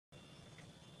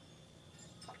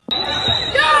You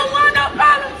don't want no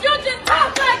problems, you just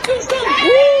talk like you do.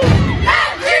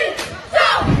 Let me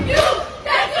show you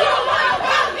that you don't want no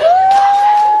problems.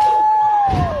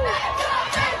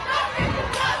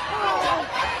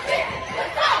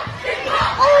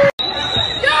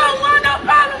 You don't want no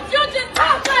problems, you just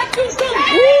talk like you do.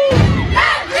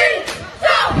 Let me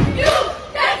show you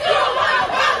that you don't want no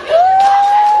problems.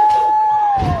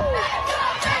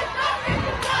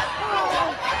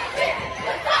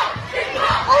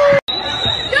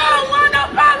 You don't want no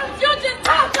problems, you just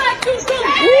talk like you do.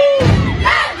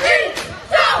 Let me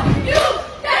show you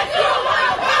that you don't want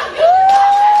no problems.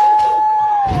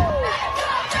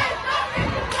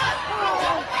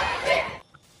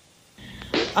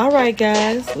 All right,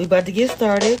 guys, we about to get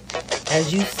started.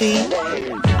 As you see,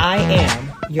 I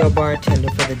am your bartender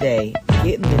for the day,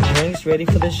 getting the drinks ready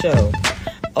for the show.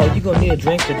 Oh, you're gonna need a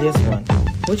drink for this one.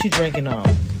 What you drinking on?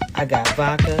 I got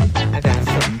vodka, I got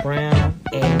something brown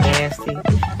and nasty.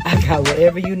 I got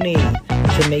whatever you need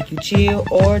to make you chill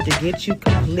or to get you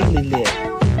completely lit.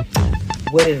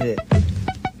 What is it?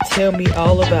 Tell me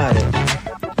all about it.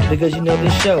 Because you know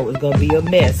this show is gonna be a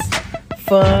mess,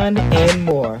 fun, and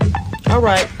more. All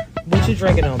right, what you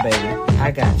drinking on, baby?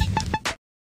 I got you.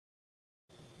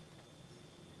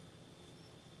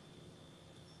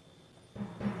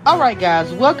 All right,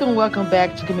 guys, welcome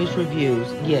back to Commish Reviews.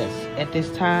 Yes, at this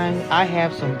time, I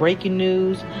have some breaking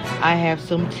news. I have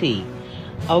some tea.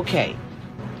 Okay,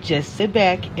 just sit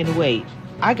back and wait.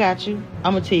 I got you.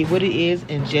 I'm going to tell you what it is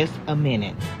in just a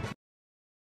minute.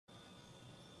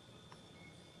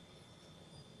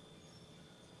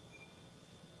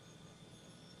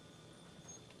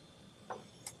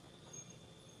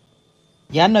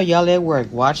 Y'all know y'all at work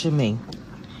watching me.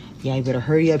 Y'all better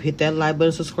hurry up, hit that like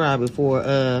button, subscribe before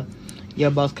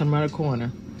your boss come around the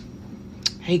corner.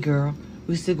 Hey girl,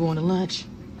 we still going to lunch?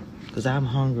 Because I'm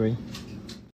hungry.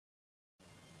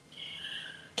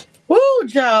 Woo,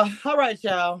 y'all. All right,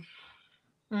 y'all.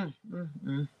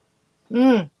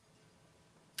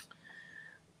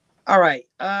 All right.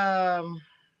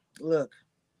 Look.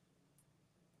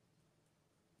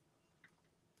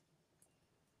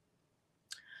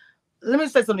 Let me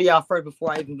say something to y'all first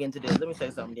before I even get into this. Let me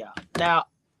say something to y'all. Now,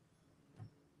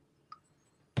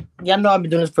 y'all know I've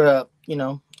been doing this for a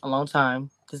long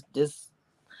time. This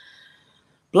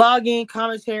blogging,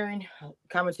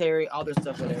 commentary, all this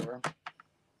stuff, whatever.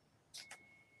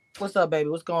 What's up,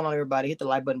 baby? What's going on, everybody? Hit the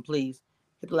like button, please.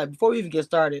 Hit the like. Before we even get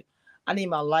started, I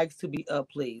need my likes to be up,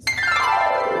 please.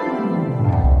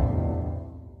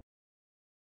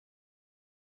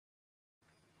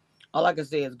 All I can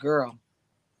say is, girl.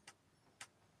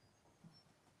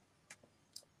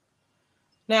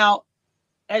 Now,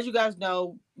 as you guys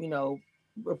know,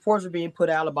 reports are being put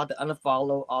out about the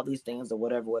unfollow, all these things or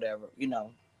whatever,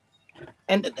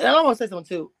 And I want to say something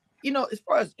too. As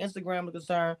far as Instagram is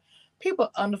concerned, people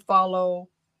unfollow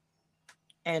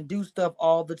and do stuff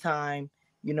all the time.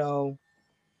 Wait a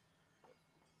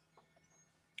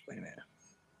minute.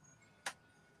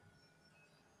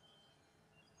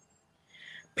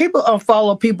 People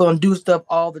unfollow people and do stuff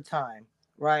all the time,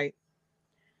 right?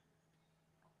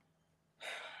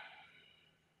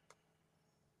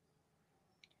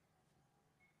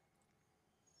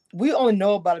 We only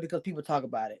know about it because people talk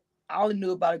about it. I only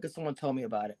knew about it because someone told me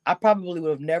about it. I probably would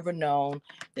have never known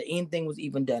that anything was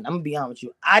even done. I'm going to be honest with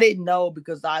you. I didn't know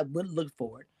because I wouldn't look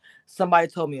for it. Somebody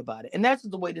told me about it. And that's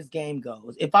just the way this game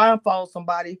goes. If I unfollow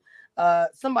somebody,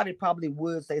 somebody probably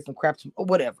would say some crap to me or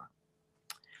whatever.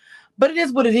 But it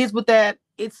is what it is with that.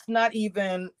 It's not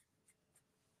even...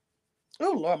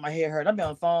 Oh, Lord, my head hurt. I've been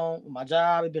on the phone with my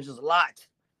job. It's been just a lot.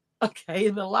 Okay,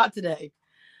 it's been a lot today.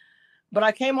 But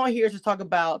I came on here to talk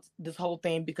about this whole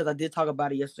thing because I did talk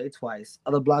about it yesterday twice.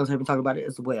 Other bloggers have been talking about it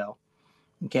as well.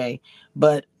 Okay.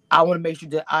 But I want to make sure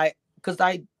that because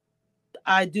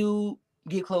I do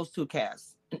get close to a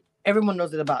cast. And everyone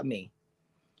knows it about me.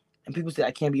 And people say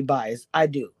I can't be biased. I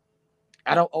do.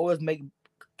 I don't always make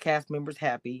cast members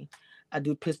happy. I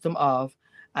do piss them off.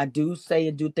 I do say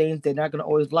and do things they're not going to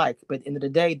always like. But at the end of the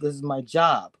day, this is my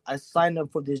job. I signed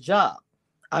up for this job.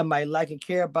 I might like and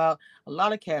care about a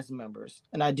lot of cast members,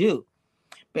 and I do.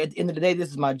 But at the end of the day, this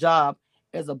is my job.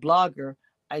 As a blogger,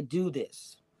 I do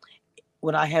this.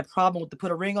 When I had problem with the put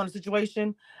a ring on the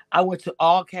situation, I went to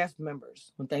all cast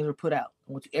members when things were put out.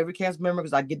 I went to every cast member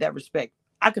because I get that respect.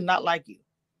 I could not like you.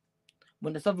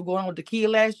 When the stuff was going on with the Kia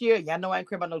last year, y'all know I ain't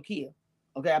care about no Kia.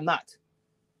 Okay, I'm not.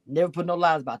 Never put no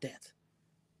lies about that.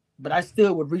 But I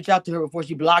still would reach out to her before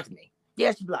she blocked me.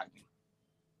 Yeah, she blocked me.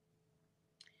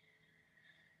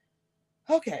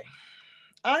 Okay,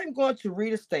 I'm going to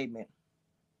read a statement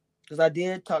because I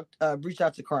did reach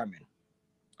out to Carmen.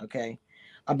 Okay,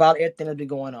 about everything that's been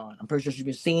going on. I'm pretty sure she's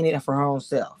been seeing it for her own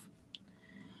self.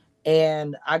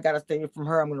 And I got a statement from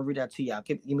her. I'm going to read that to y'all.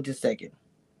 Give me just a second.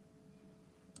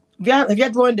 Have y'all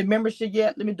joined the membership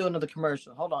yet? Let me do another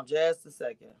commercial. Hold on just a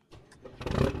second.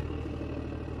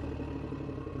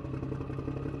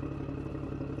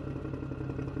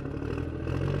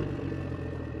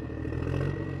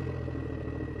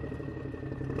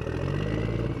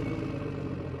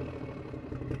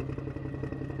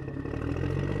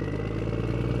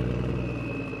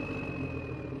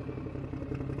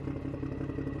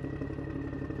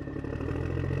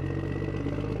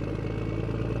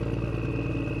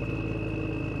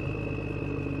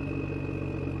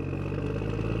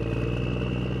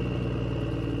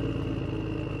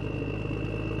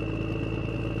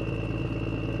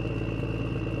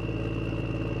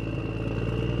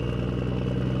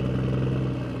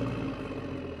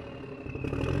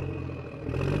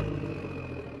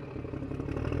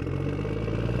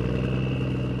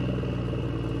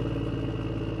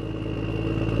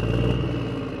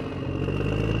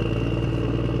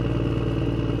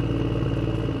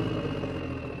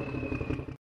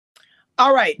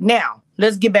 All right, now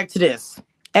let's get back to this.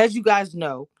 As you guys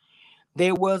know,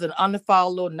 there was an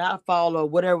unfollow, not follow,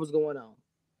 whatever was going on.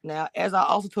 Now, as I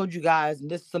also told you guys,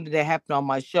 and this is something that happened on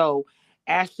my show,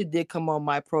 Ashley did come on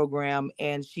my program,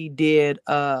 and she did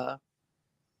come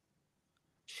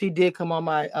on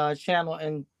my channel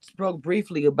and spoke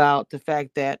briefly about the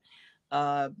fact that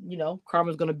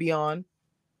Carmen's going to be on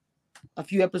a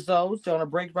few episodes. They're on a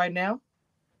break right now.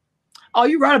 Oh,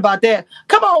 you're right about that.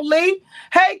 Come on, Lee.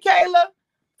 Hey, Kayla.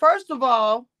 First of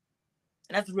all,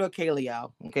 and that's the real Kayla,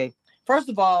 y'all. Okay. First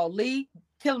of all, Lee,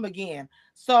 tell him again.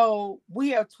 So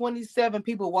we have 27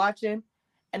 people watching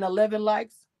and 11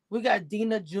 likes. We got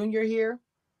Dina Jr. here,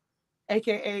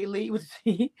 aka Lee.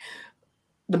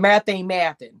 The math ain't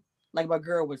mathing, like my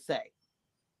girl would say.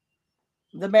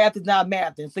 The math is not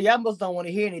mathing. So y'all must don't want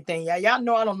to hear anything. Y'all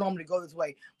know I don't normally go this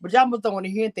way, but y'all must don't want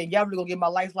to hear anything. Y'all really gonna get my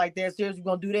likes like that? Seriously,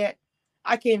 gonna do that?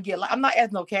 I can't get like I'm not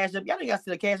asking no cash up. Y'all ain't got to see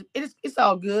the cash up. It's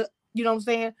all good. You know what I'm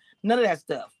saying? None of that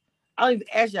stuff. I don't even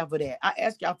ask y'all for that. I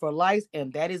ask y'all for likes,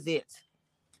 and that is it.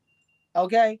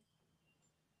 Okay?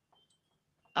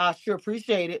 I sure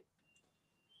appreciate it.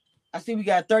 I see we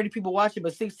got 30 people watching,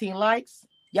 but 16 likes.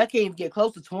 Y'all can't even get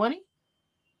close to 20.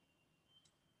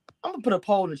 I'm gonna put a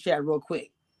poll in the chat real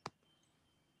quick.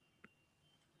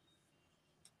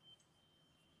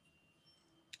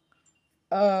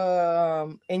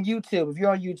 And YouTube, if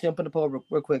you're on YouTube, put a poll real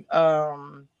quick.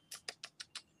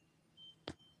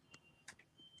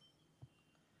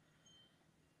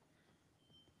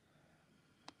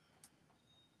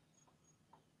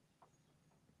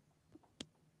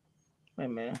 Wait a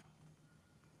minute.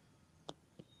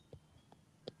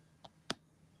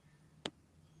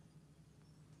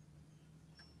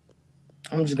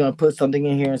 I'm just gonna put something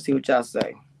in here and see what y'all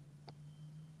say.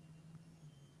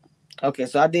 Okay,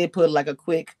 so I did put like a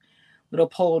quick little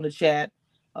poll in the chat.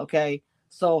 Okay,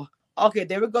 so okay,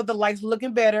 there we go. The likes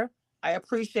looking better. I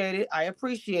appreciate it. I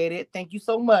appreciate it. Thank you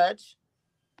so much.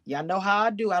 Y'all know how I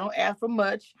do. I don't ask for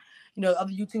much. You know,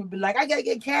 other YouTubers be like, I gotta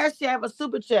get cash app or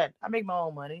super chat. I make my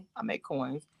own money. I make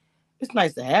coins. It's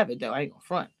nice to have it though. I ain't gonna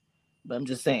front. But I'm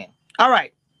just saying. All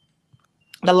right.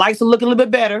 The likes are looking a little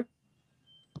bit better.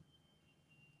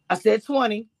 I said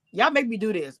 20. Y'all make me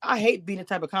do this. I hate being the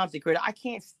type of content creator. I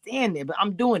can't stand it, but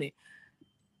I'm doing it.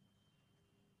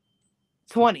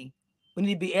 20. We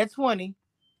need to be at 20,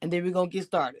 and then we're gonna get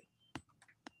started.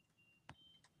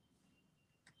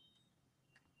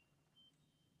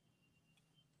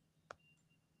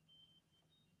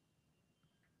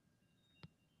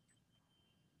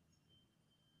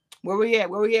 Where we at?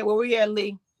 Where we at? Where we at,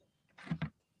 Lee?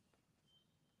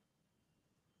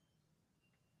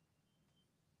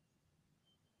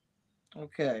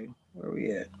 Okay, where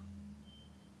we at?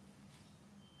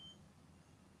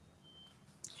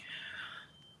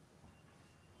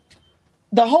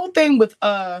 The whole thing with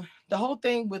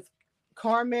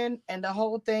Carmen and the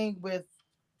whole thing with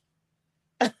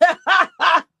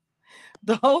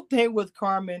the whole thing with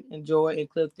Carmen and Joy and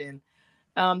Clifton.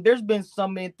 There's been so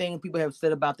many things people have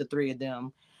said about the three of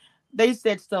them. They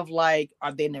said stuff like,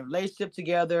 are they in a relationship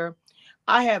together?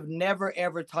 I have never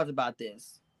ever talked about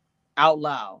this out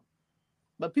loud.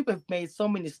 But people have made so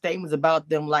many statements about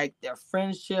them, like their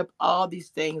friendship, all these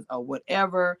things, or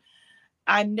whatever.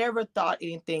 I never thought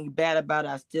anything bad about it.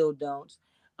 I still don't.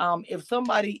 If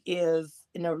somebody is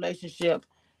in a relationship,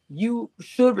 you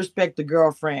should respect the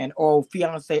girlfriend or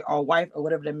fiance or wife or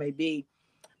whatever that may be,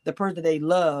 the person they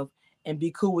love, and be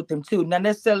cool with them too. Not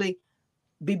necessarily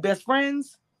be best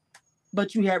friends,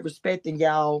 but you have respect and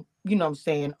y'all, you know what I'm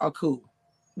saying, are cool.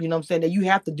 You know what I'm saying? That you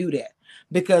have to do that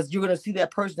because you're gonna see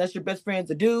that person. That's your best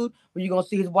friend's a dude. When you're gonna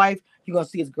see his wife, you're gonna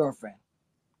see his girlfriend.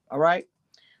 All right.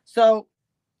 So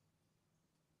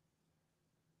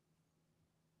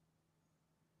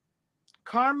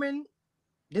Carmen,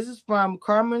 this is from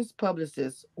Carmen's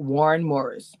publicist, Warren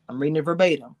Morris. I'm reading it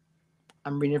verbatim. I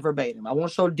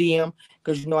won't show DM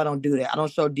because you know I don't do that. I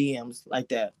don't show DMs like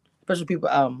that, especially people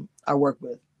I work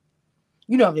with.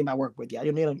 You know everything I work with, yeah.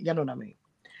 You know what I mean.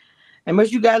 And make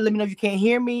sure you guys let me know if you can't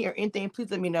hear me or anything.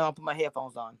 Please let me know. I'll put my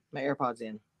headphones on, my AirPods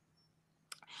in.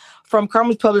 From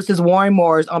Carmen's publicist, Warren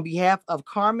Morris, on behalf of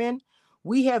Carmen,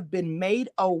 we have been made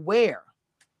aware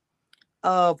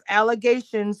of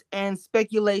allegations and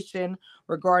speculation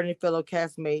regarding fellow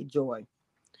castmate Joy.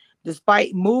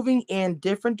 Despite moving in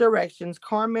different directions,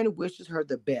 Carmen wishes her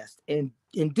the best. And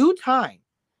in due time,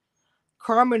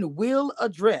 Carmen will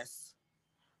address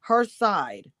her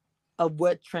side of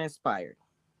what transpired.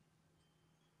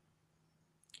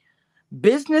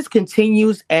 Business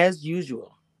continues as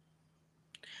usual.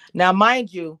 Now,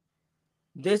 mind you,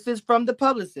 this is from the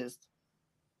publicist.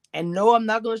 And no, I'm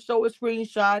not going to show a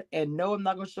screenshot. And no, I'm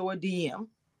not going to show a DM.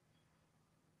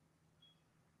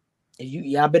 And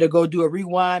y'all better go do a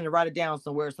rewind and write it down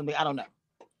somewhere or something. I don't know.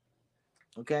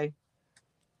 Okay.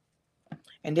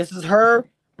 And this is her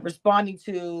responding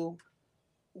to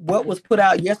what was put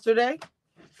out yesterday.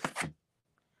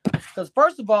 Because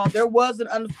first of all, there was it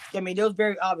was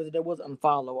very obvious that there was an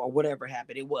unfollow or whatever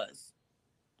happened. It was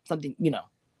something, a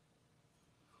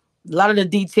lot of the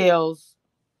details,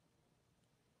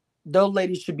 those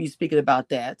ladies should be speaking about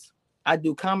that. I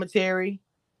do commentary,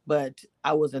 but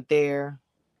I wasn't there.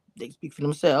 They speak for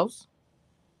themselves.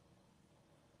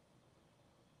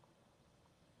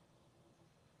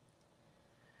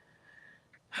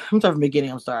 I'm starting from the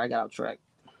beginning. I'm sorry, I got off track.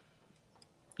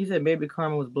 You said maybe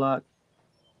Carmen was blocked.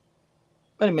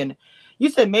 Wait a minute. You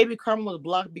said maybe Carmen was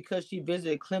blocked because she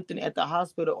visited Clinton at the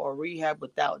hospital or rehab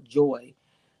without Joy.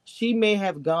 She may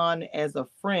have gone as a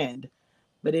friend,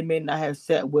 but it may not have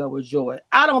set well with Joy.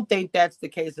 I don't think that's the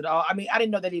case at all. I mean, I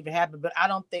didn't know that even happened, but I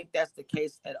don't think that's the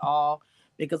case at all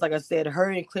because, like I said, her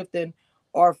and Clifton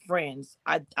are friends.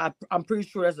 I'm pretty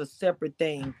sure that's a separate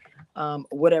thing.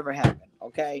 Whatever happened,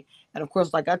 okay. And of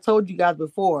course, like I told you guys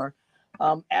before,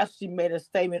 Ashley made a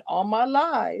statement on my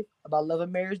live about Love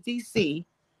and Marriage DC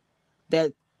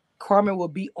that Carmen will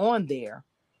be on there,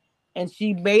 and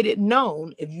she made it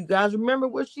known. If you guys remember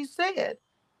what she said,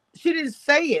 she didn't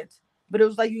say it, but it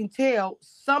was like you can tell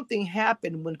something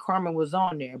happened when Carmen was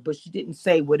on there, but she didn't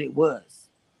say what it was.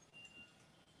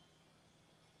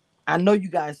 I know you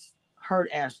guys heard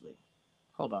Ashley.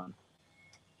 Hold on.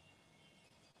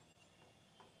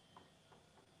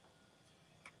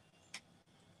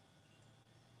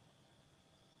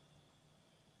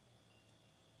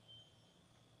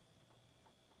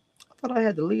 I thought I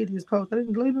had deleted these posts. I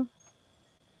didn't delete them.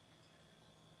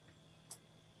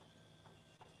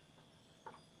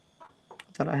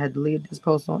 I thought I had deleted this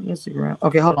post on Instagram.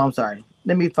 Okay, hold on. I'm sorry.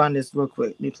 Let me find this real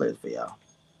quick. Let me play it for y'all.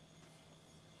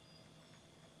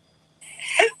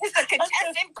 Is the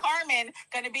contestant Carmen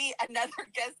going to be another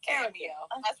guest cameo?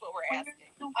 That's what we're asking.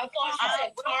 I thought she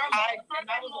said Karma.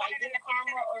 I was like, didn't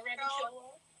Karma already show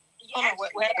up? Yes,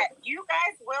 you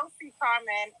guys will see Carmen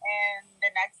in the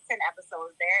next 10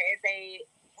 episodes. There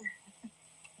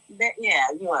is yeah,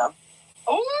 you will.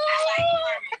 Oh,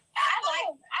 I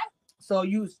like So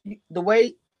the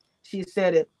way she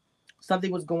said it,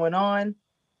 something was going on,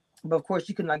 but of course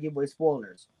she could not give away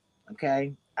spoilers.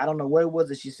 Okay, I don't know what it was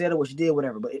that she said or what she did,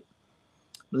 whatever. But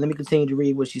let me continue to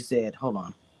read what she said. Hold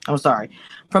on. I'm sorry.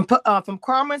 From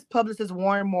Carmen's publicist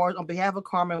Warren Morris, on behalf of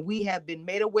Carmen, we have been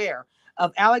made aware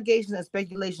of allegations and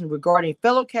speculation regarding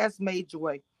fellow castmate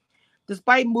Joy.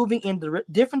 Despite moving in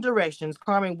different directions,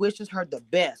 Carmen wishes her the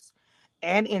best.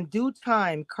 And in due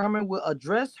time, Carmen will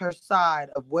address her side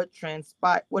of what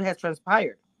has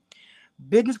transpired.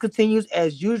 Business continues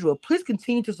as usual. Please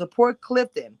continue to support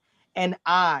Clifton and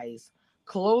Eyes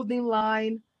clothing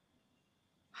line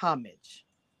homage.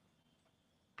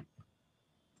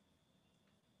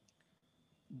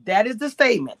 That is the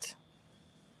statement.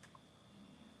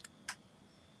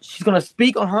 She's going to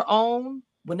speak on her own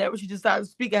whenever she decides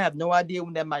to speak. I have no idea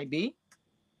when that might be.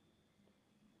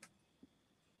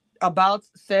 About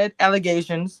said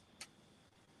allegations.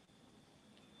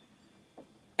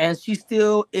 And she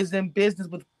still is in business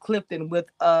with Clifton with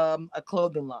a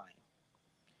clothing line.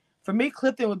 For me,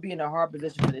 Clifton would be in a hard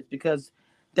position for this because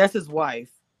that's his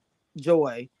wife,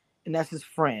 Joy, and that's his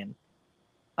friend,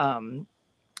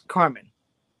 Carmen.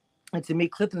 And to me,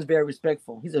 Clifton's very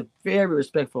respectful. He's a very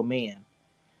respectful man.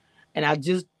 And I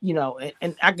just,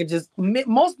 and I could just,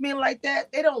 most men like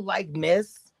that, they don't like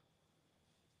mess.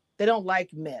 They don't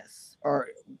like mess. Or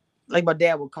like my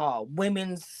dad would call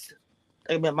women's,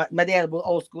 like my dad was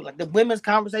old school, like the women's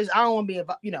conversation. I don't want to be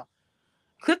involved.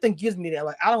 Clifton gives me that.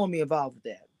 Like, I don't want to be involved with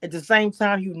that. At the same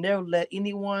time, he would never let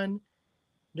anyone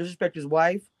disrespect his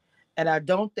wife. And I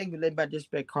don't think he let anybody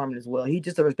disrespect Carmen as well. He's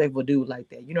just a respectful dude like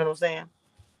that. You know what I'm saying?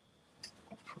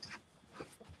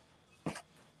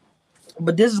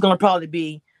 But this is going to probably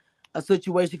be a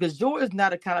situation because Joy is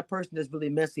not a kind of person that's really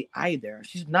messy either.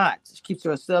 She's not. She keeps to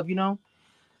herself. We all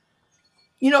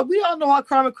know how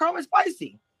Carmen's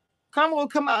spicy. Carmen will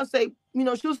come out and say,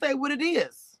 she'll say what it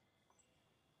is.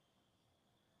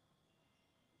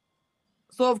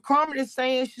 So if Carmen is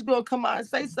saying she's going to come out and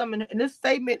say something, and this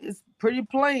statement is pretty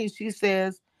plain, she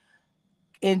says,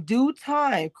 in due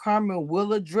time, Carmen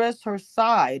will address her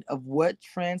side of what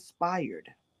transpired.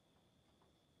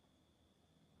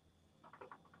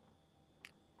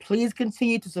 Please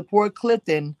continue to support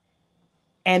Clifton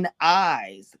and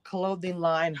Eyes clothing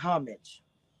line homage.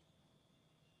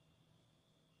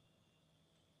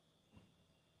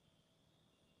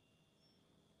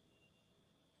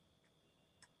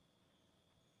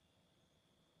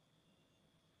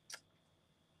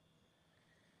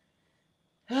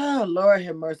 Oh, Lord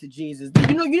have mercy, Jesus.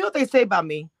 You know what they say about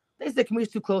me? They say Camille's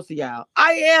too close to y'all.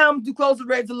 I am too close to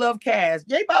Ready to Love Cass.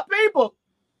 Yay, my people.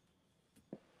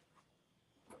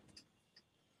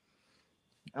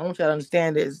 I want y'all to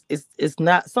understand this. It's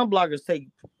not. Some bloggers say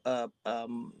they're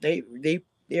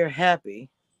happy.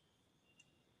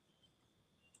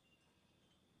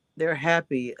 They're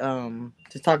happy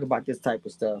to talk about this type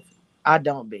of stuff. I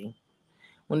don't be.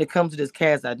 When it comes to this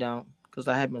Cass, I don't, because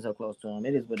I haven't been so close to him.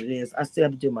 It is what it is. I still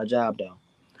have to do my job though.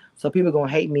 So people gonna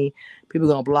hate me. People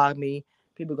gonna block me.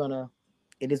 People gonna.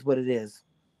 It is what it is.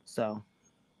 So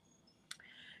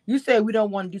you say we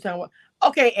don't want to do something.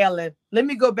 Okay, Ellen. Let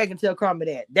me go back and tell Carmen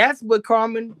that. That's what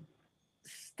Carmen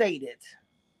stated.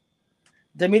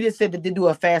 Demeter said that they do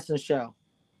a fashion show.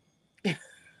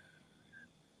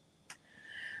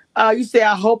 You say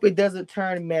I hope it doesn't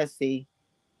turn messy.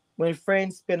 When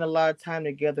friends spend a lot of time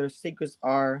together, secrets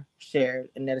are shared,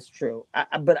 and that is true.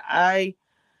 But I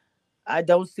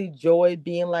don't see Joy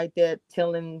being like that,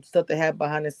 telling stuff that happened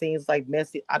behind the scenes like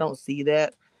messy. I don't see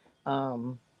that.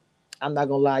 Um, I'm not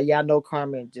gonna lie, y'all know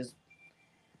Carmen. Just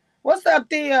what's up,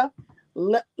 Thea?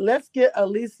 Let's get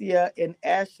Alicia and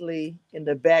Ashley in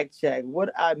the back check.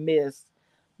 What I missed,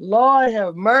 Lord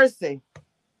have mercy.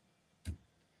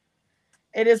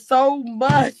 It is so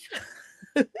much.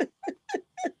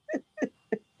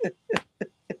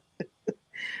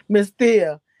 Miss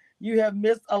Thea, you have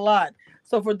missed a lot.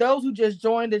 So for those who just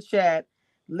joined the chat,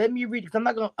 let me read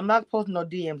because I'm not posting no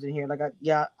DMs in here. I'm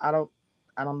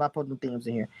not posting DMs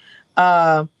in here.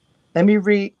 Let me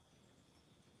read.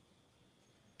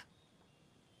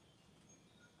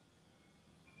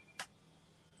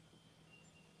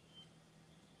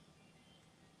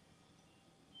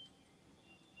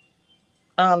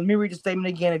 Let me read the statement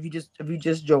again if you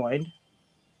just joined.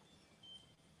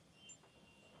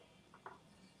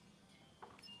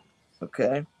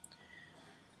 Okay.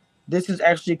 This is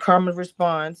actually Carmen's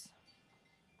response.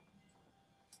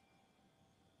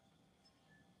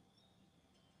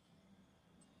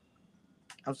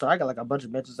 I'm sorry, I got like a bunch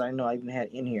of messages I didn't know I even had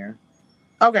in here.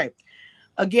 Okay.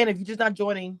 Again, if you're just not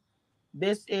joining,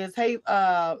 this is hey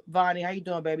Vonnie, how you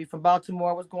doing, baby? From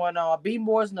Baltimore. What's going on? B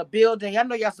Moore's in the building. I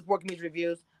know y'all support community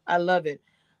reviews. I love it.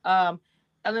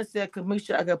 Ellen said,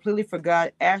 Kamisha, I completely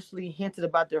forgot. Ashley hinted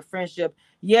about their friendship.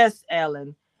 Yes,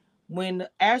 Ellen. When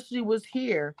Ashley was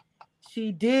here,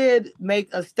 she did make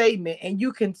a statement, and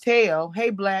you can tell,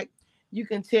 hey Black, you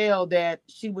can tell that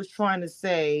she was trying to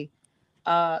say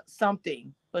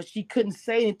something, but she couldn't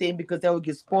say anything because that would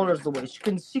get spoilers away. She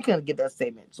couldn't get that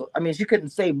statement. So I mean, she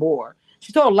couldn't say more.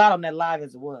 She told a lot on that live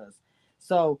as it was.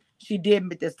 So she did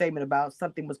make that statement about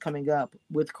something was coming up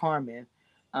with Carmen.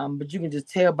 But you can just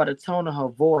tell by the tone of her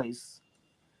voice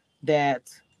that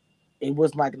it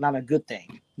was like not a good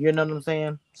thing. You know what I'm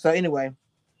saying? So anyway,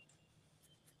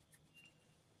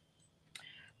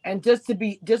 and just to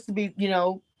be,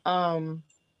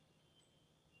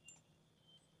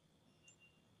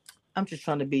 I'm just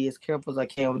trying to be as careful as I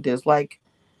can with this. Like,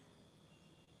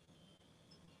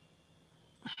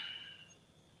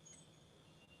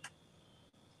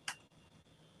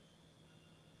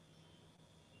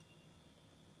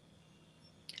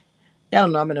 I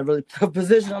don't know. I'm in a really tough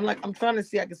position. I'm trying to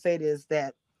see. I can say this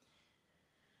that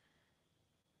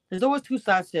there's always two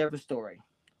sides to every story,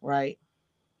 right?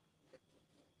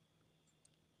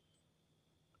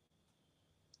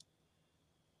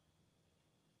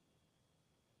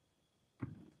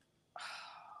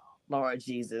 Lord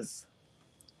Jesus.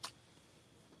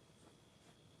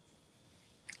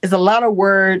 It's a lot of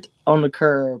word on the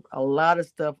curb, a lot of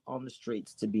stuff on the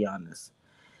streets, to be honest,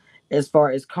 as far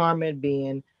as Carmen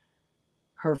being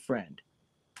her friend.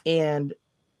 And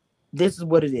this is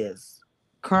what it is.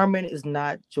 Carmen is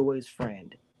not Joy's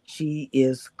friend. She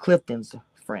is Clifton's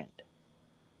friend.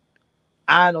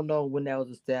 I don't know when that was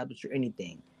established or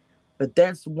anything, but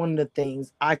that's one of the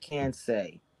things I can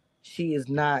say. She is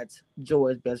not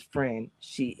Joy's best friend.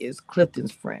 She is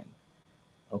Clifton's friend.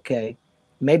 Okay.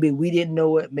 Maybe we didn't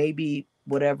know it, maybe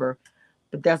whatever,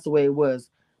 but that's the way it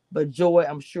was. But Joy,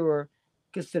 I'm sure,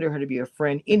 consider her to be a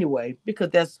friend anyway,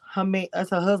 because that's her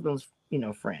husband's,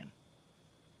 friend.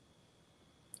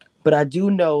 But I do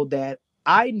know that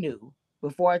I knew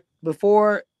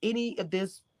before any of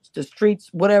this, the streets,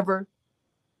 whatever,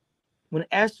 when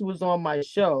Ashley was on my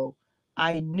show,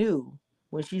 I knew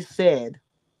when she said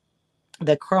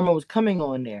that Karma was coming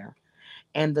on there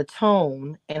and the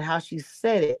tone and how she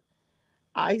said it,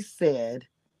 I said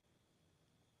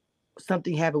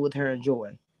something happened with her and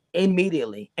Joy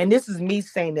immediately. And this is me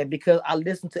saying that because I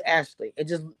listened to Ashley.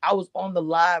 I was on the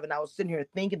live and I was sitting here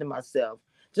thinking to myself,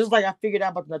 just like I figured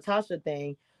out about the Natasha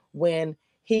thing when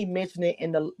he mentioned it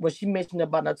when she mentioned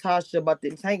about Natasha about the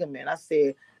entanglement. I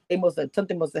said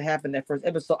something must have happened that first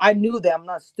episode. I knew that I'm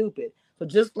not stupid. So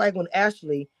just like when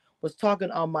Ashley was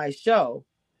talking on my show,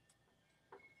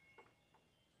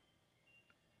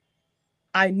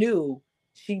 I knew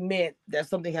she meant that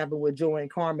something happened with Joy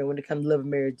and Carmen when it comes to Love and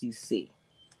Marriage DC.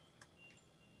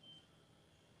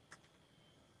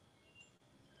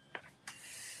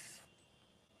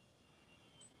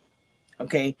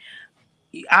 Okay.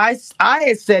 I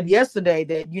had said yesterday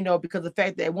that, because of the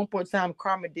fact that at one point in time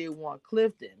Carmen did want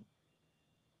Clifton,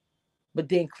 but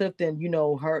then Clifton,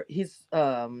 his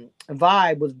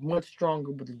vibe was much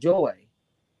stronger with Joy.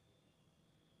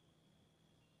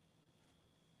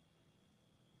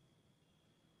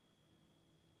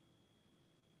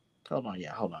 Hold on,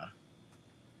 yeah, hold on.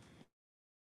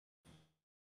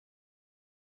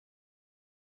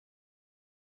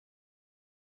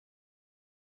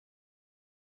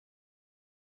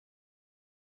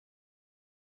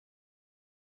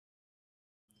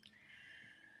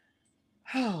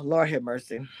 Oh, Lord have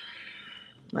mercy.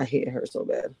 My head hurts so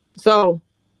bad. So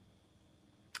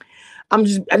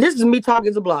this is me talking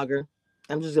as a blogger.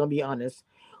 I'm just gonna be honest.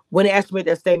 When they asked me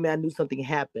that statement, I knew something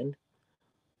happened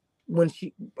when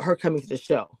her coming to the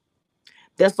show.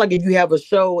 That's like if you have a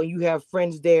show and you have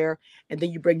friends there, and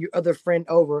then you bring your other friend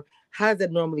over. How does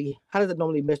that normally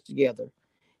mesh together?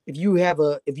 If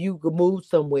you could move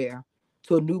somewhere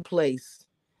to a new place,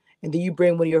 and then you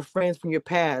bring one of your friends from your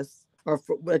past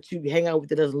that you hang out with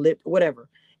that doesn't live, whatever,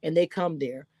 and they come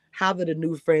there, how do the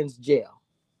new friends gel?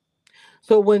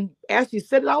 So when Ashley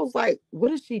said it, I was like, what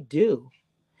did she do?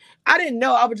 I didn't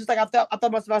know. I was just like, I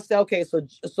thought myself, I said, okay,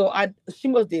 she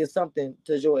must did something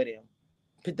to Joy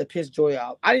them, to piss Joy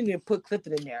off. I didn't even put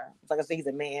Clifton in there. Like I said, he's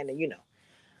a man, and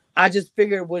I just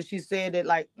figured when she said it,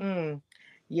 like,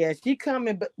 yeah, she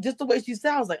coming, but just the way she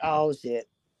sounds, like, oh shit,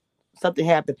 something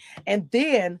happened. And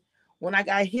then when I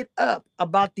got hit up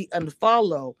about the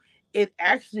unfollow, it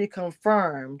actually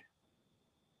confirmed.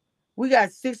 We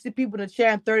got 60 people in the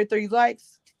chat and 33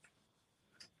 likes.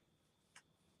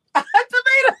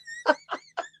 Tomato.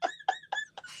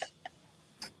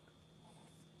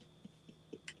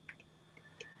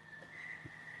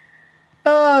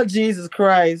 Oh, Jesus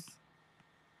Christ.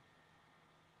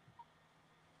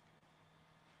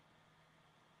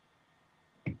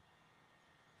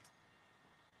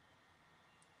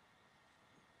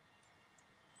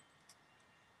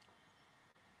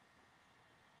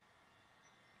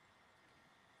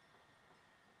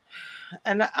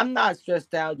 And I'm not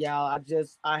stressed out, y'all.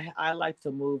 I like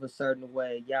to move a certain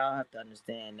way. Y'all have to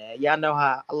understand that. Y'all know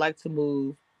how I like to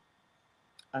move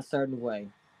a certain way.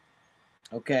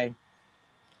 Okay.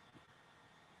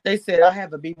 They said I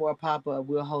have a Be More pop-up.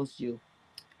 We'll host you.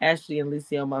 Ashley and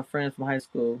Lisa are my friends from high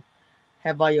school.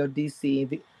 Have all your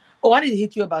DC. Oh, I need to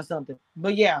hit you about something.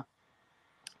 But yeah,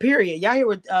 period. Y'all hear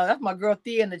what? That's my girl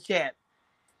Thea in the chat.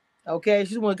 Okay,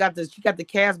 she's the one got the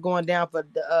cast going down for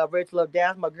the Rich Love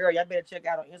Dance. My girl, y'all better check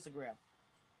out on Instagram.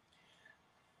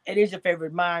 It is your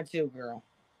favorite mine too, girl.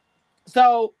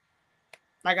 So,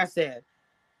 like I said,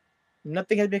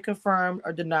 nothing has been confirmed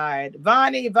or denied.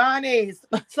 Vonnie,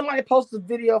 somebody posted a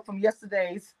video from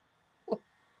yesterday's.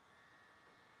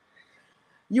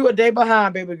 You a day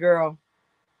behind, baby girl.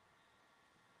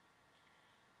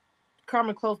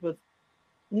 Carmen close with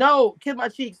no, kiss my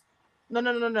cheeks.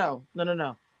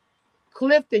 No.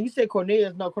 Clifton, you said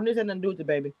Cornelius. No, Cornelius had nothing to do with it,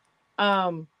 baby.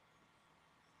 Um,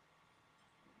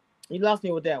 You lost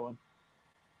me with that one.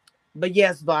 But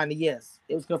yes, Bonnie, yes.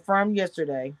 It was confirmed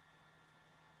yesterday.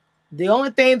 The only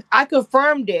thing I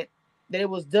confirmed it that it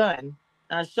was done.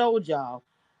 I showed y'all.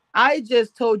 I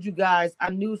just told you guys I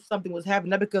knew something was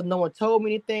happening, not because no one told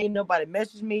me anything, nobody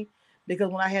messaged me.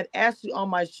 Because when I had Ashley on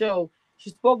my show, she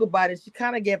spoke about it. She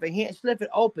kind of gave a hint. She left it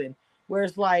open, where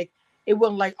it's like it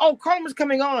wasn't like, oh, Carmen's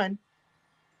coming on.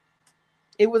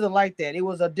 It wasn't like that. It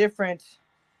was a different.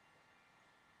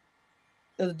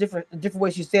 It was a different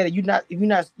way she said it. You're not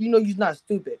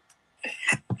stupid.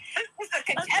 Is the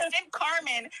contestant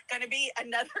Carmen going to be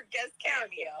another guest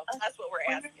cameo? That's what we're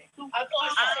asking. I thought I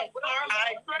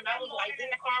was like,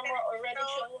 didn't Karma already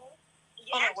show up?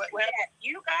 Yeah,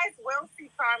 you guys will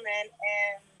see Carmen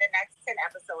in the next 10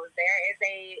 episodes. There is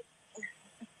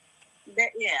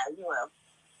yeah, you will.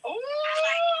 Ooh.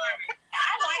 I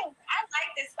like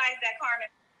this spice that Carmen.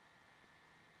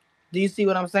 Do you see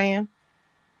what I'm saying?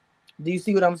 Do you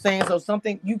see what I'm saying? So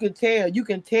something you can tell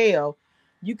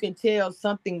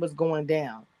something was going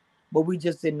down, but we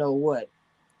just didn't know what.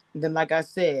 And then, like I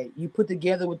said, you put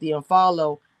together with the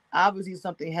unfollow, obviously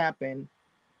something happened.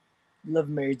 Love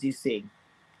Marries DC,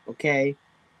 okay?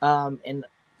 And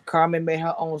Carmen made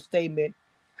her own statement,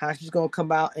 how she's gonna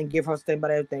come out and give her statement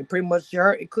about everything. Pretty much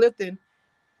her and Clifton,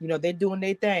 they're doing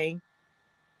their thing.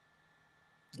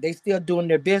 They still doing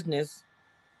their business.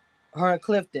 Her and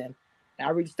Clifton. And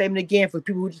I read the statement again for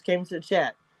people who just came into the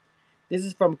chat. This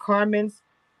is from Carmen's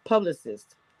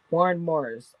publicist, Warren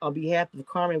Morris. On behalf of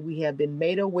Carmen, we have been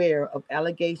made aware of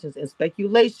allegations and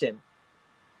speculation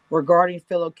regarding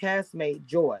fellow castmate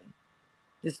Joy.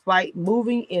 Despite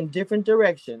moving in different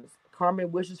directions,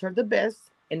 Carmen wishes her the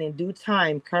best, and in due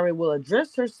time, Carmen will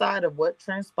address her side of what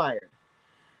transpired.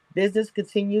 Business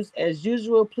continues as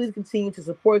usual. Please continue to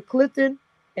support Clifton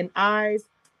and I's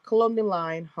Colonial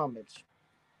Line homage.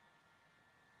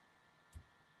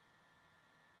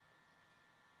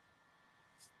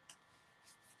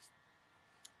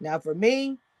 Now, for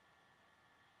me,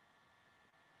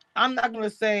 I'm not going to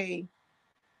say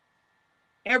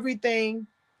everything,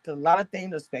 because a lot of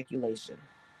things are speculation.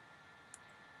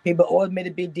 People always made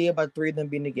a big deal about three of them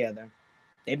being together.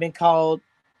 They've been called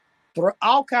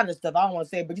all kind of stuff. I don't want to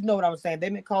say it, but you know what I'm saying.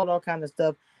 They've been called all kind of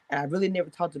stuff, and I really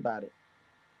never talked about it.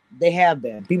 They have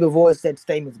been. People have always said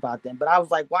statements about them, but I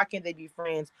was like, why can't they be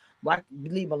friends? Why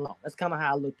leave them alone? That's kind of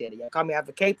how I looked at it. Y'all call me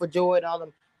advocate for Joy and all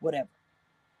them, whatever.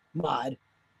 Mod.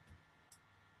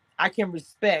 I can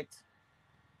respect.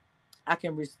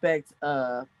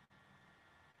 What'd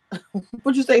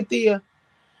you say, Thea?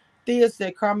 Thea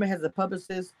said Carmen has a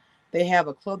publicist. They have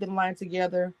a clothing line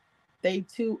together. They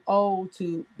too old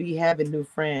to be having new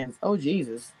friends. Oh,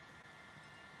 Jesus.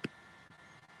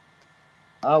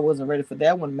 I wasn't ready for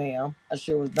that one, ma'am. I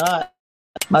sure was not.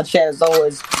 My chat is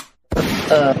always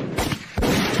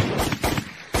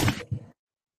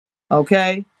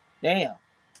okay. Damn.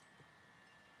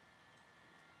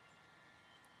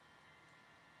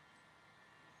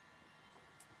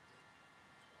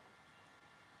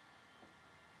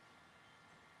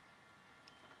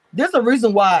 There's a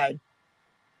reason why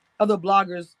other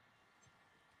bloggers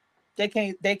they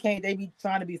be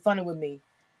trying to be funny with me,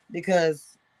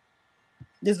 because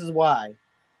this is why.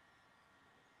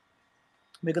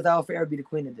 Because I will forever be the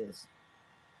queen of this.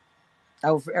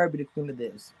 I will forever be the queen of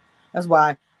this. That's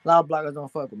why a lot of bloggers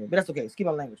don't fuck with me. But that's okay. Excuse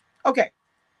my language. Okay.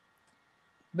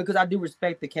 Because I do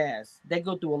respect the cast. They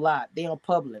go through a lot. They on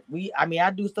public.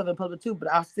 I do stuff in public too,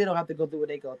 but I still don't have to go through what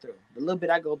they go through. The little bit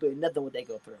I go through is nothing what they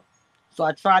go through. So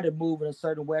I try to move in a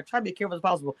certain way. I try to be careful as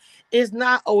possible. It's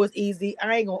not always easy.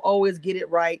 I ain't gonna always get it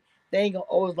right. They ain't gonna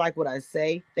always like what I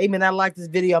say. They may not like this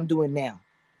video I'm doing now.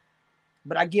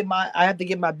 But I have to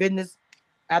get my business.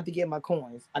 I have to get my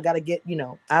coins. I gotta get,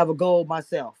 I have a goal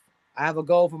myself. I have a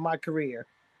goal for my career.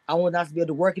 I want not to be able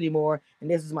to work anymore, and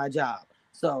this is my job.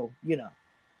 So,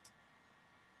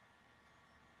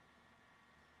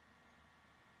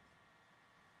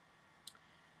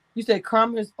 You said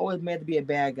Carmen is always meant to be a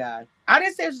bad guy. I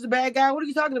didn't say she's a bad guy. What are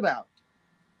you talking about?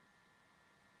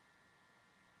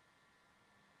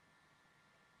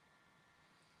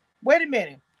 Wait a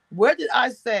minute. Where did I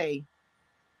say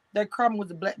that Carmen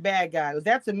was a bad guy? Was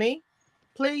that to me?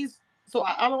 Please. So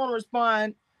I don't want to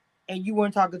respond, and you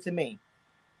weren't talking to me.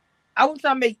 I wasn't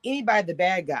trying to make anybody the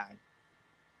bad guy.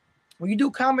 When you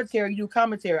do commentary, you do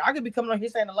commentary. I could be coming on here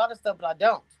saying a lot of stuff, but I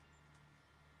don't.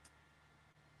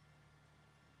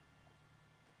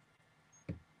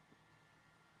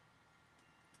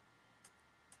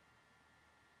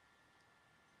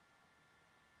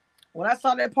 When I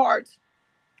saw that part,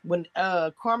 when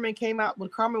Carmen came out, when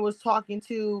Carmen was talking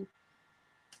to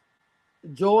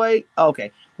Joy.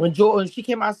 Okay, when she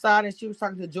came outside and she was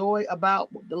talking to Joy about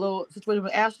the little situation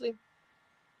with Ashley,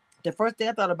 the first thing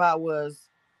I thought about was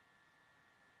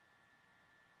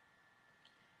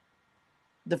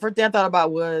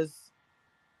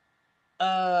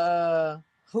uh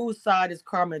whose side is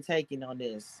Carmen taking on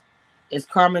this? Is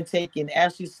Carmen taking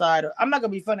Ashley's side? I'm not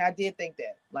gonna be funny. I did think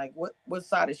that. Like, what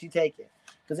side is she taking?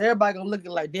 Because everybody gonna look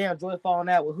at like, damn, Joy falling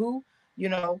out with who? You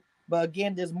know. But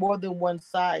again, there's more than one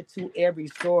side to every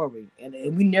story, and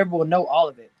we never will know all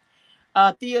of it.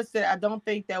 Thea said, I don't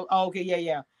think that. Oh, okay,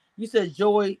 yeah. You said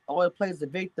Joy always plays the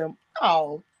victim.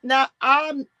 Oh, now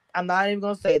I'm not even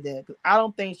gonna say that because I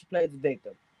don't think she plays the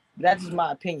victim. That's just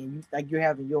my opinion. Like you're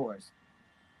having yours.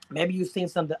 Maybe you've seen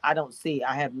something I don't see.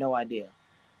 I have no idea.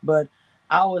 But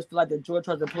I always feel like that Joy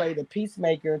tries to play the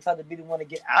peacemaker and try to be the one to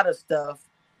get out of stuff,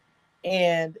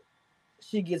 and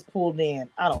she gets pulled in.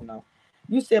 I don't know.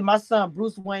 You said my son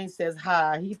Bruce Wayne says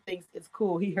hi. He thinks it's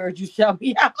cool. He heard you shout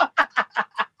me out.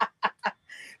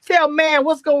 Tell man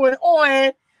what's going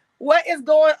on. What is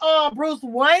going on? Bruce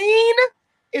Wayne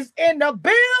is in the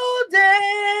building.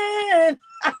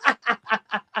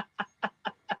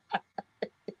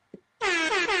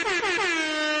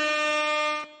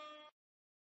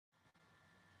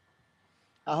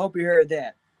 I hope you heard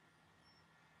that.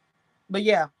 But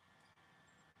yeah,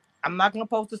 I'm not going to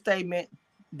post a statement.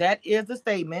 That is the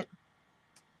statement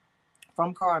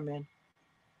from Carmen.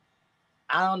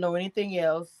 I don't know anything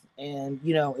else. And,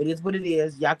 it is what it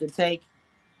is. Y'all can take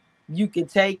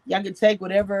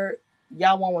whatever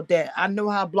y'all want with that. I know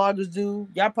how bloggers do.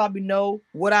 Y'all probably know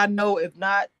what I know, if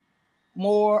not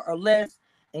more or less,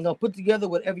 and gonna put together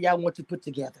whatever y'all want to put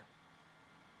together.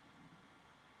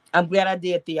 I'm glad I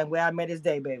did, Thea. I'm glad I made this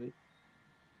day, baby.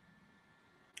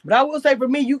 But I will say for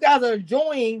me, you guys are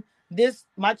enjoying this,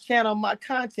 my channel, my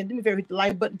content. Do me a favor, hit the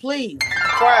like button, please.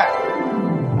 Subscribe.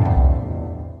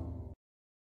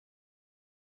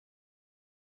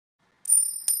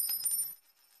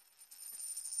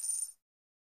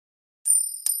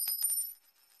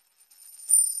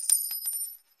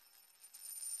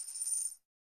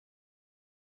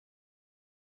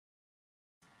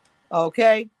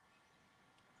 Okay.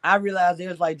 I realize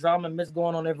there's like drama and mess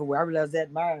going on everywhere. I realize that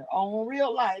in my own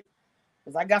real life.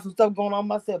 Because I got some stuff going on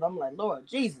myself. I'm like, Lord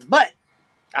Jesus. But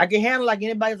I can handle like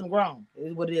anybody that's grown. It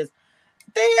is what it is.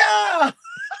 Thea!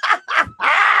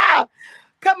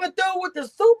 Coming through with the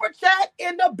super chat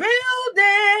in the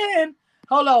building.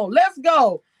 Hold on. Let's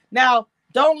go. Now,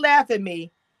 don't laugh at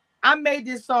me. I made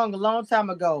this song a long time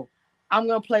ago. I'm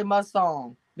going to play my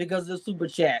song because of the super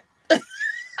chat.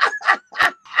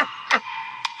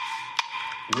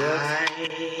 What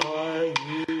are you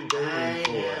waiting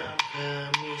for?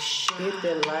 Hit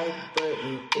the like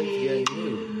button if you're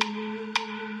new.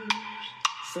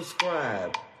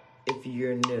 Subscribe if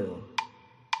you're new.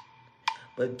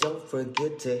 But don't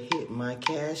forget to hit my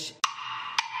cash.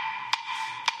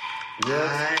 What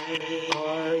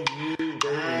are you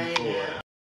waiting for?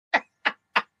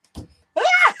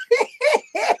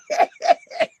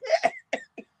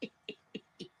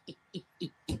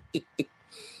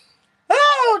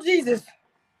 Oh, Jesus.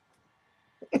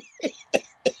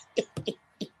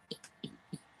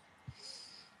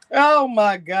 Oh,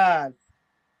 my God.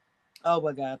 Oh,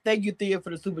 my God. Thank you, Thea, for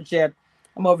the super chat.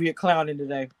 I'm over here clowning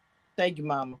today. Thank you,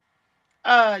 Mama.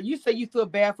 You say you feel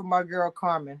bad for my girl,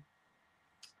 Carmen.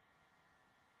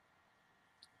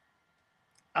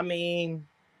 I mean,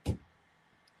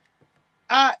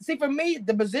 see, for me,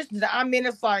 the position that I'm in,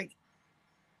 it's like,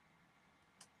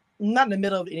 not in the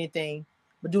middle of anything,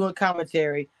 but doing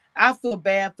commentary. I feel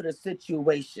bad for the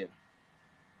situation.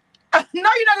 No, you're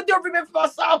not going to do a remix for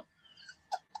myself.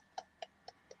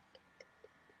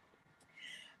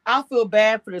 I feel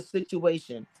bad for the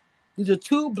situation. These are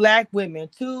two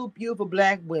beautiful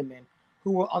black women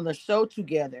who were on the show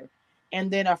together. And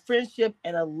then a friendship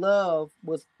and a love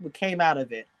what came out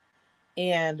of it.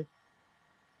 And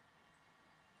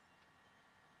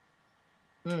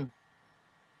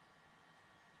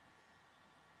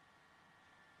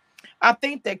I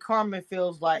think that Carmen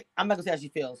feels like, I'm not going to say how she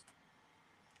feels.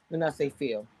 Let me not say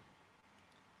feel.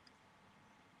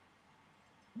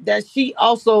 That she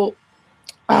also,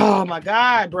 oh my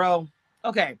God, bro.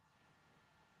 Okay.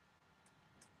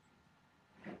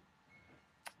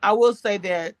 I will say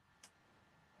that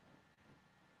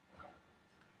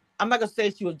I'm not going to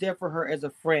say she was there for her as a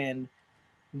friend,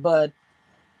 but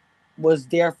was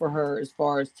there for her as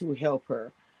far as to help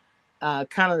her.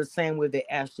 Kind of the same way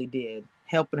that Ashley did,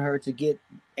 helping her to get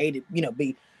aided,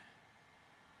 be.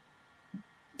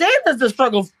 That's the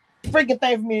struggle freaking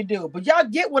thing for me to do. But y'all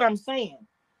get what I'm saying.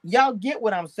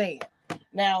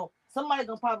 Now, somebody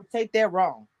gonna probably take that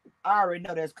wrong. I already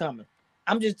know that's coming.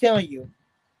 I'm just telling you.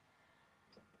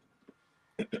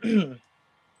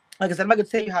 Like I said, I'm not gonna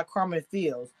tell you how Carmen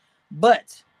feels,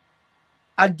 but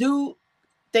I do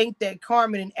think that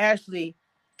Carmen and Ashley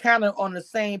kind of on the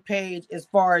same page as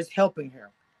far as helping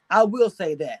her. I will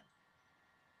say that.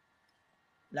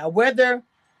 Now, whether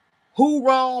who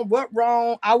wrong, what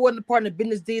wrong, I wasn't a part of the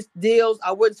business deals.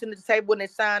 I wasn't sitting at the table when they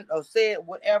signed or said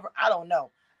whatever. I don't know.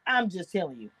 I'm just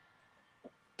telling you.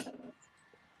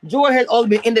 Joy has always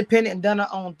been independent and done her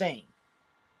own thing.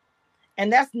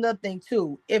 And that's nothing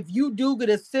too. If you do get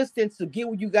assistance to get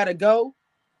where you gotta go,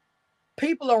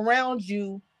 people around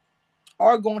you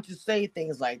are going to say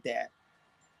things like that.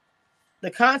 The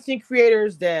content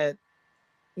creators that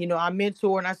I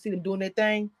mentor and I see them doing their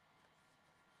thing,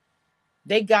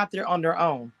 they got there on their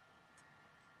own.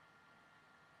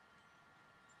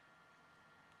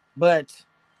 But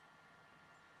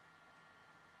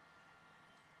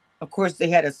of course they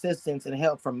had assistance and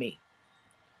help from me.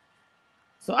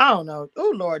 So I don't know.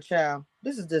 Oh Lord child.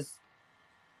 This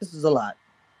is a lot.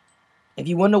 If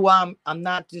you wonder why I'm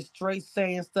not just straight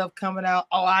saying stuff coming out.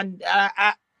 Oh, I'm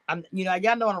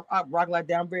y'all know I rock like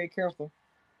that. I'm very careful.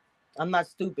 I'm not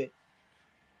stupid.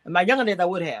 In my younger days, I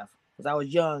would have, because I was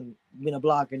young, being a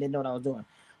blogger, and didn't know what I was doing.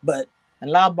 But a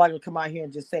lot of bloggers come out here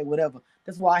and just say whatever.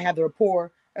 That's why I have the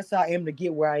rapport. That's how I am to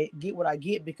get where I get what I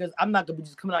get, because I'm not gonna be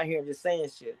just coming out here and just saying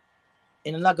shit,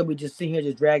 and I'm not gonna be just sitting here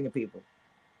just dragging people.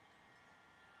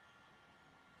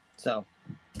 So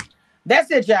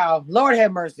that's it, y'all. Lord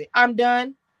have mercy. I'm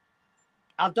done.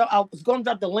 I was gonna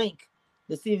drop the link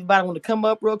to see if anybody want to come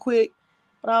up real quick,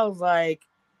 but I was like,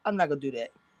 I'm not gonna do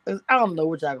that. I don't know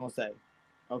what y'all gonna say.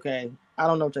 Okay, I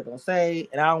don't know what you're gonna say,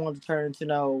 and I don't want to turn into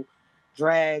no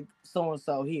drag so and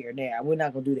so here. Now we're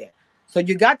not gonna do that. So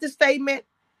you got the statement,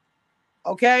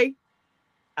 okay?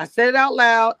 I said it out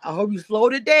loud. I hope you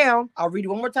slowed it down. I'll read it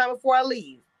one more time before I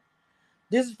leave.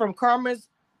 This is from Carmen's.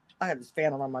 I have this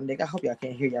fan on my neck. I hope y'all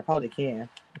can't hear you. I probably can.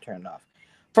 Turn it off.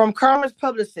 From Carmen's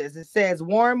publicist, it says,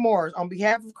 Warren Morris, on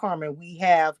behalf of Carmen, we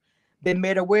have been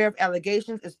made aware of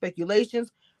allegations and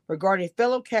speculations regarding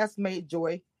fellow castmate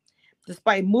Joy.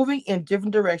 Despite moving in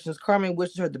different directions, Carmen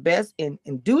wishes her the best. In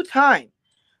due time,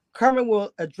 Carmen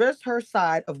will address her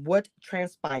side of what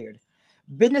transpired.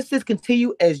 Businesses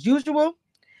continue as usual.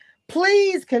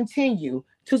 Please continue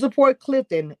to support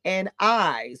Clifton and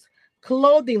I's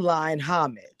clothing line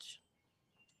homage.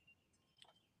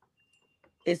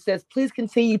 It says, please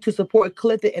continue to support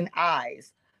Clifton and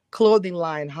I's clothing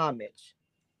line homage.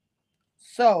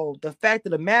 So the fact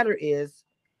of the matter is,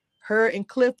 her and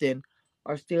Clifton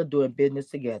are still doing business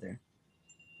together.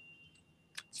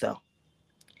 So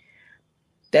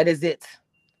that is it.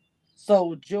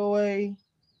 So Joy,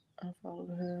 I followed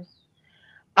her.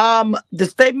 The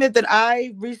statement that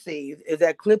I received is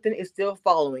that Clifton is still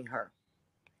following her.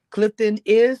 Clifton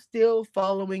is still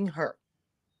following her.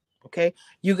 Okay,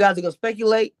 you guys are gonna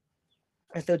speculate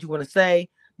and say what you want to say,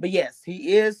 but yes,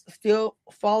 he is still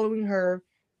following her,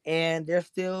 and they're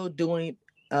still doing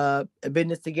a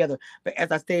business together. But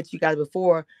as I stated to you guys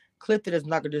before, Clifton is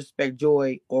not gonna disrespect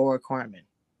Joy or Carmen.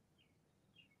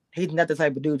 He's not the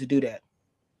type of dude to do that.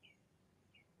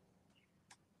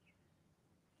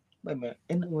 Wait a minute.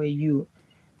 In the way you,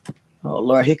 oh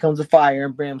Lord, here comes the fire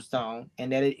and brimstone,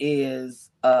 and that it is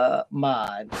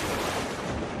Mod.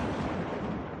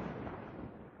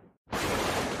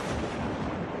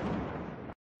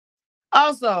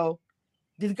 Also,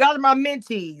 these guys are my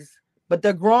mentees, but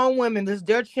they're grown women. This is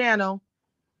their channel.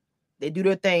 They do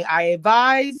their thing. I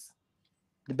advise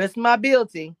the best of my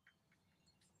ability.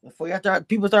 Before you start,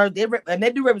 people start, and they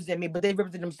do represent me, but they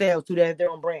represent themselves too. They have their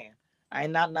own brand.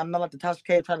 I'm not like the Tasha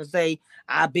K trying to say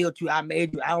I built you, I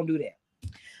made you. I don't do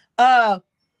that.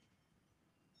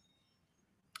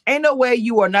 Ain't no way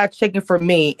you are not checking for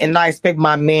me and I expect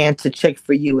my man to check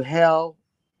for you. Hell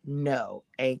no,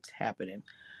 ain't happening.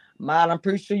 Mod, I'm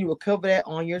pretty sure you will cover that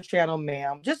on your channel,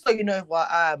 ma'am. Just so you know,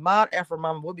 FYI, Mod Afro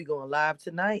Mama will be going live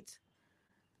tonight.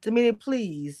 To me,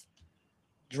 please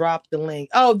drop the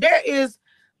link. Oh, there is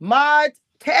Mod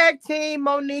Tag Team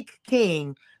Monique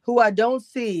King, who I don't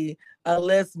see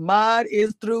unless Mod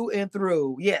is through and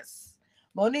through. Yes.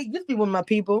 Monique used to be one of my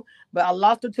people, but I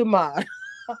lost her to Mod.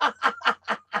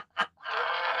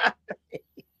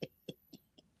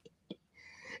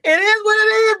 It is what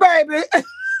it is, baby.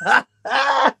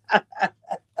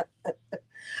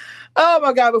 Oh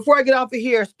my God. Before I get off of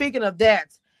here, speaking of that,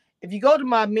 if you go to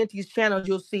my mentees channels,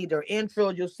 you'll see their intro,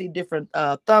 you'll see different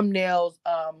thumbnails,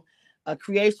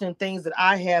 creation things that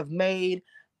I have made.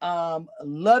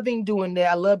 Loving doing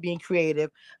that. I love being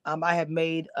creative. I have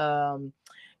made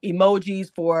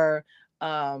emojis for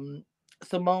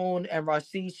Simone and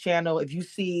Rashid's channel. If you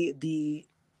see the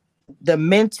the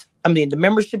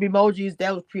membership emojis,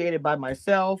 that was created by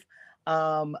myself.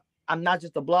 Um, I'm not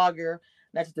just a blogger,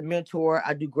 not just a mentor.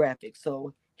 I do graphics.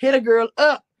 So hit a girl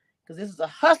up because this is a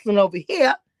hustling over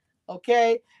here.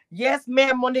 Okay. Yes,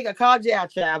 ma'am, Monique. I called you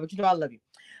out, child, but you know I love you.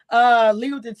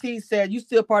 Lee with the T said you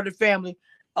still part of the family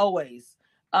always.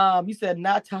 You said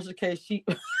not Tasha K. She,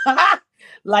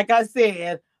 like I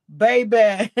said,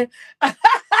 baby.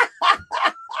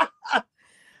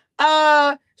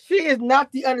 She is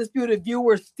not the undisputed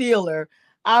viewer stealer.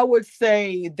 I would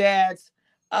say that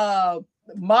uh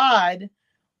Mod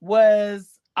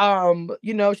was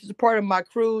she's a part of my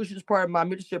crew, she's part of my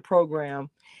mentorship program.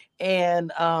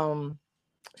 And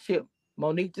shit,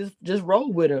 Monique just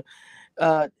rolled with her.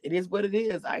 It is what it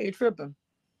is. I ain't tripping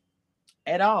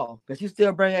at all. Cause she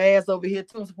still bring her ass over here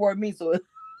too and support me. So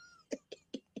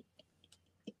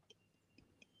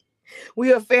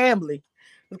we a family.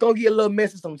 It's gonna get a little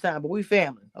messy sometime, but we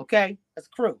family, okay? That's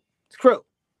crew. It's crew.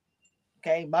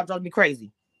 Okay, Mod drives me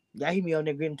crazy. Y'all hear me on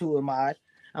there getting to it, Mod.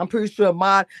 I'm pretty sure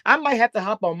Mod. I might have to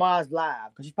hop on Mod's live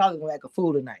because she's probably gonna act a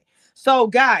fool tonight. So,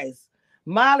 guys,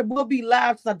 Mod will be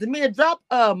live tonight. Demia, drop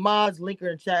Mod's link in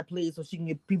the chat, please, so she can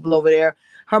get people over there.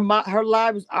 Her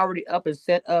live is already up and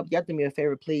set up. You have to do me a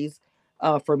favor, please.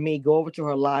 For me, go over to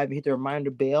her live and hit the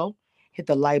reminder bell, hit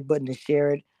the like button and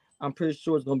share it. I'm pretty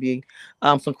sure it's gonna be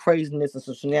some craziness and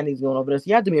some shenanigans going over there. So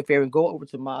you have to do me a favor and go over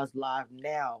to Mod's live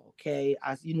now. Okay.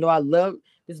 I love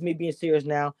this is me being serious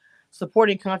now.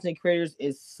 Supporting content creators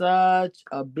is such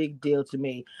a big deal to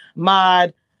me.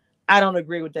 Mod, I don't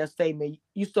agree with that statement.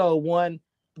 You saw one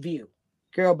view.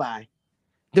 Girl, bye.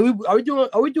 Are we doing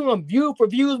a view for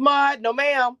views, Mod? No,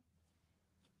 ma'am.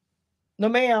 No,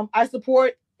 ma'am. I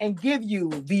support and give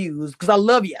you views because I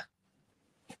love you.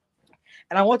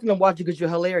 And I want them to watch you because you're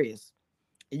hilarious.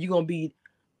 And you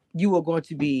are going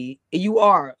to be, you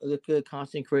are a good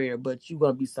content creator, but you're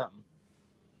going to be something.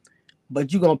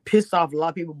 But you're going to piss off a lot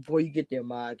of people before you get there,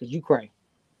 Mod, because you cray.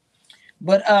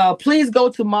 But please go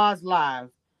to Mod's live.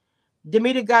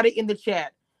 Demeter got it in the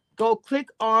chat. Go click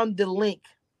on the link.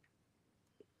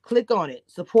 Click on it.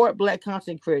 Support Black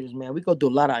content creators, man. We go do a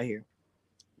lot out here.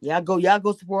 Y'all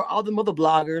go support all the other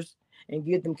bloggers and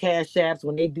give them cash apps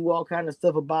when they do all kind of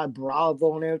stuff about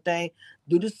Bravo and everything.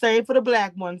 Do the same for the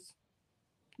Black ones.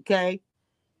 Okay?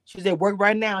 She's at work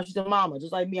right now. She's a mama.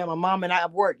 Just like me, I'm a mom and I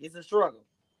have work. It's a struggle.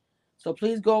 So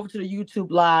please go over to the YouTube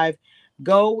live.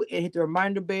 Go and hit the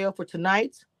reminder bell for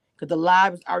tonight because the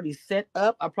live is already set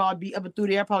up. I'll probably be up and through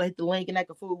there. I'll probably hit the link and I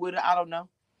can fool with it. I don't know.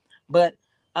 But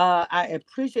I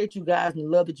appreciate you guys and the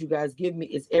love that you guys give me.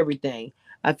 It's everything.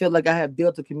 I feel like I have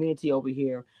built a community over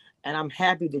here. And I'm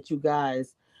happy that you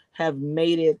guys have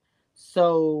made it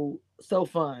so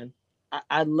fun.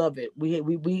 I love it.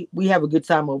 We have a good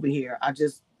time over here. I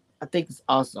think it's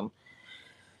awesome.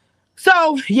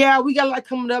 So yeah, we got a lot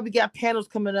coming up. We got panels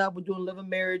coming up. We're doing Love and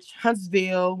Marriage,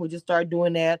 Huntsville. We just started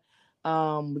doing that.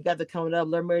 We got that coming up.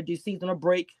 Love and Marriage DC's on a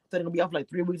break. So they're gonna be off like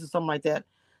 3 weeks or something like that.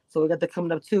 So we got that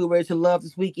coming up too. Ready to Love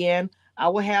this weekend. I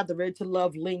will have the Ready to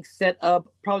Love link set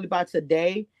up probably by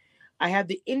today. I have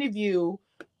the interview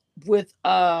with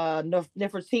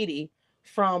Nefertiti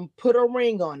from Put a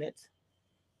Ring on It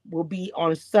will be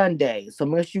on Sunday. So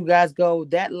make sure you guys go.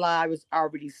 That live is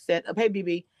already set up. Hey,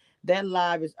 BB, that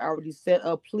live is already set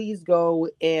up. Please go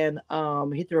and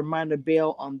hit the reminder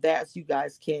bell on that so you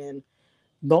guys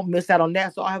don't miss out on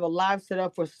that. So I have a live set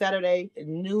up for Saturday at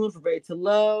noon for Ready to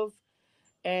Love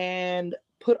and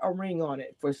Put a Ring on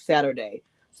It for Saturday.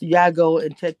 So y'all go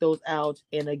and check those out.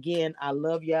 And again, I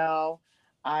love y'all.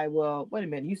 I will. Wait a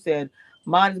minute. You said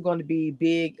mine is going to be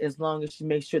big as long as she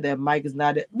makes sure that Mike is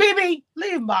not it. BB,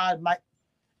 leave mine, Mike.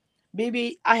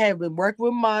 BB, I have been working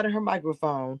with Mine and her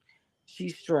microphone.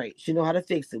 She's straight. She know how to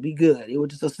fix it. We good. It was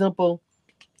just a simple.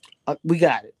 We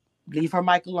got it. Leave her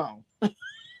mic alone.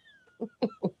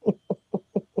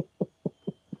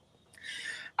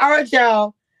 All right,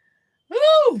 y'all.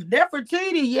 Woo!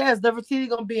 Nefertiti. Yes, Nefertiti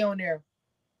gonna be on there.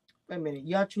 Wait a minute.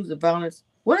 Y'all choose the violence.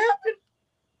 What happened?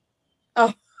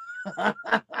 Oh.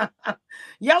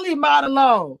 Y'all leave mine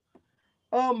alone.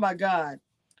 Oh my God.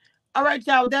 All right,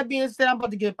 y'all. With that being said, I'm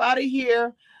about to get out of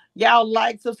here. Y'all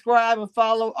like, subscribe, and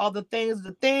follow all the things.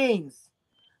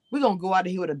 We're going to go out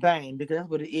of here with a bang because that's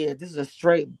what it is. This is a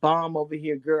straight bomb over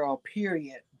here, girl,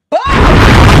 period. Boom!